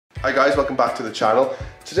Hi guys, welcome back to the channel.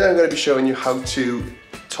 Today I'm going to be showing you how to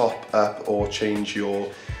top up or change your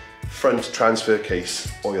front transfer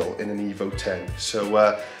case oil in an Evo 10. So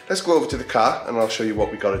let's go over to the car and I'll show you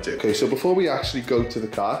what we got to do. Okay, so before we actually go to the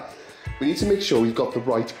car, we need to make sure we've got the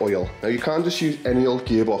right oil. Now you can't just use any old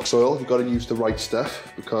gearbox oil, you've got to use the right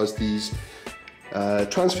stuff because these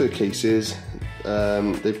transfer cases,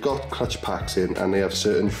 they've got clutch packs in and they have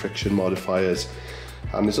certain friction modifiers.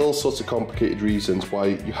 And there's all sorts of complicated reasons why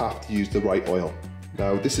you have to use the right oil.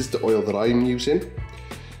 Now this is the oil that I'm using.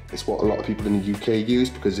 It's what a lot of people in the UK use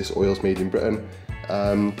because this oil is made in Britain.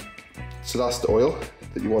 So that's the oil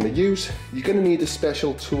that you want to use. You're going to need a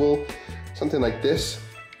special tool, something like this,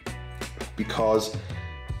 because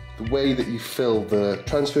the way that you fill the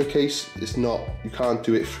transfer case is not, you can't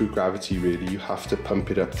do it through gravity really, you have to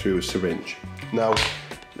pump it up through a syringe. Now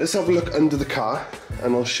let's have a look under the car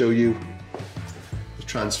and I'll show you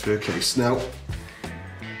transfer case. Now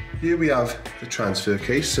here we have the transfer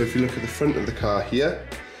case. So if you look at the front of the car here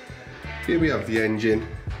we have the engine.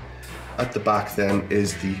 At the back then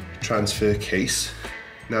is the transfer case.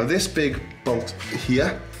 Now this big bolt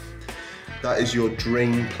here, that is your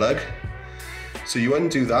drain plug. So you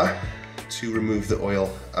undo that to remove the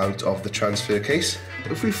oil out of the transfer case.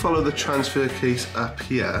 If we follow the transfer case up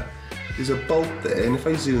here, there's a bolt there, and if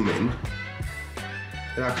I zoom in,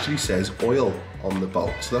 it actually says oil on the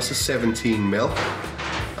bolt. So that's a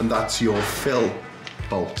 17mm and that's your fill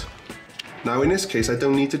bolt. Now in this case I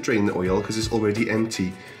don't need to drain the oil because it's already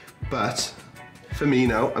empty, but for me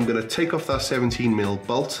now I'm going to take off that 17mm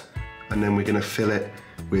bolt and then we're going to fill it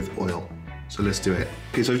with oil. So let's do it.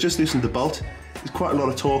 Okay, so I've just loosened the bolt. There's quite a lot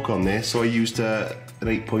of torque on there, so I used an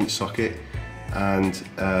 8-point socket and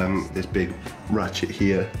this big ratchet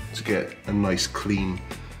here to get a nice clean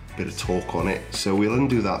bit of torque on it. So we'll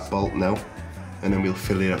undo that bolt now and then we'll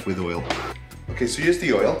fill it up with oil. Okay, so here's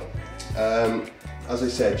the oil. As I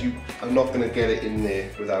said, I'm not going to get it in there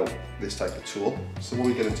without this type of tool. So what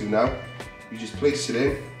we're going to do now, you just place it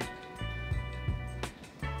in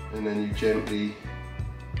and then you gently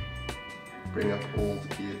bring up all the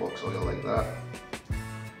gearbox oil like that.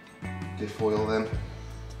 Diff oil then.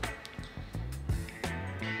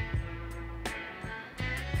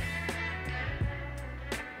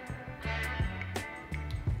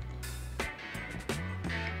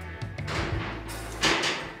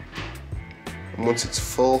 And once it's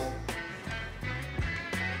full,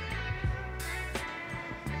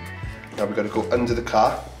 now we've got to go under the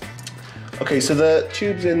car. Okay, so the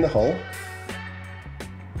tube's in the hole.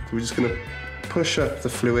 So we're just going to push up the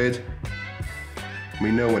fluid. We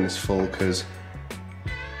know when it's full because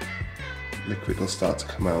liquid will start to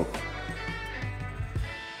come out.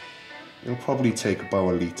 It'll probably take about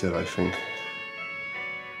a litre, I think.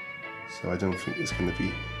 So I don't think it's going to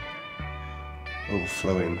be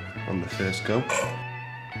overflowing on the first go.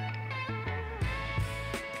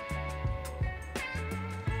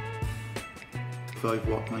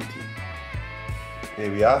 Watt 90.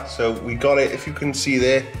 Here we are. So we got it. If you can see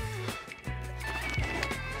there,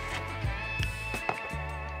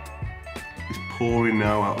 it's pouring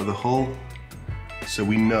now out of the hole. So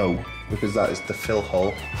we know, because that is the fill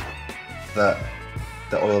hole, that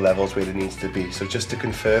the oil level's where it needs to be. So just to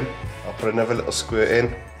confirm, I'll put another little squirt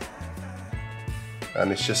in. And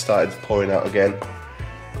it's just started pouring out again,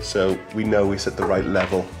 so we know it's at the right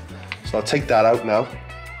level. So I'll take that out now.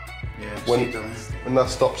 Yeah, when that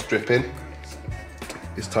stops dripping,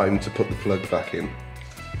 it's time to put the plug back in.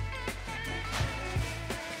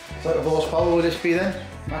 What type of horsepower would this be then?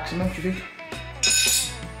 Maximum, do you think?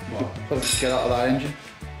 What? To get out of that engine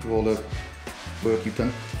with all the work you've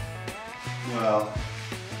done? Well,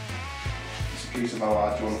 it's a case of how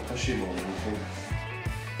hard you want to push it more than anything.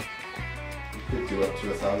 Could do up to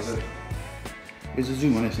 1,000. There's a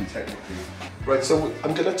zoom on it, isn't it? Technically. Right, so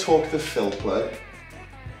I'm going to torque the fill plug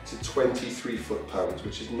to 23 foot-pounds,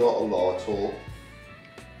 which is not a lot at all.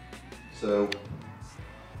 So,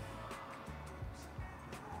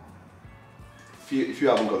 if you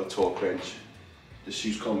haven't got a torque wrench, just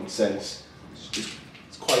use common sense.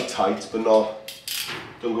 It's quite tight, but don't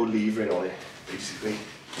go levering on it, basically.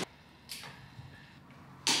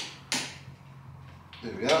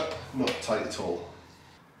 There we are, not tight at all.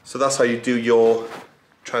 So that's how you do your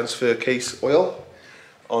transfer case oil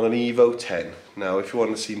on an Evo 10. Now if you want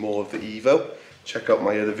to see more of the Evo, check out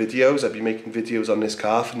my other videos. I've been making videos on this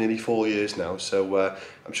car for nearly 4 years now, so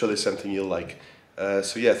I'm sure there's something you'll like.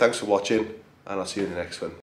 So yeah, thanks for watching and I'll see you in the next one.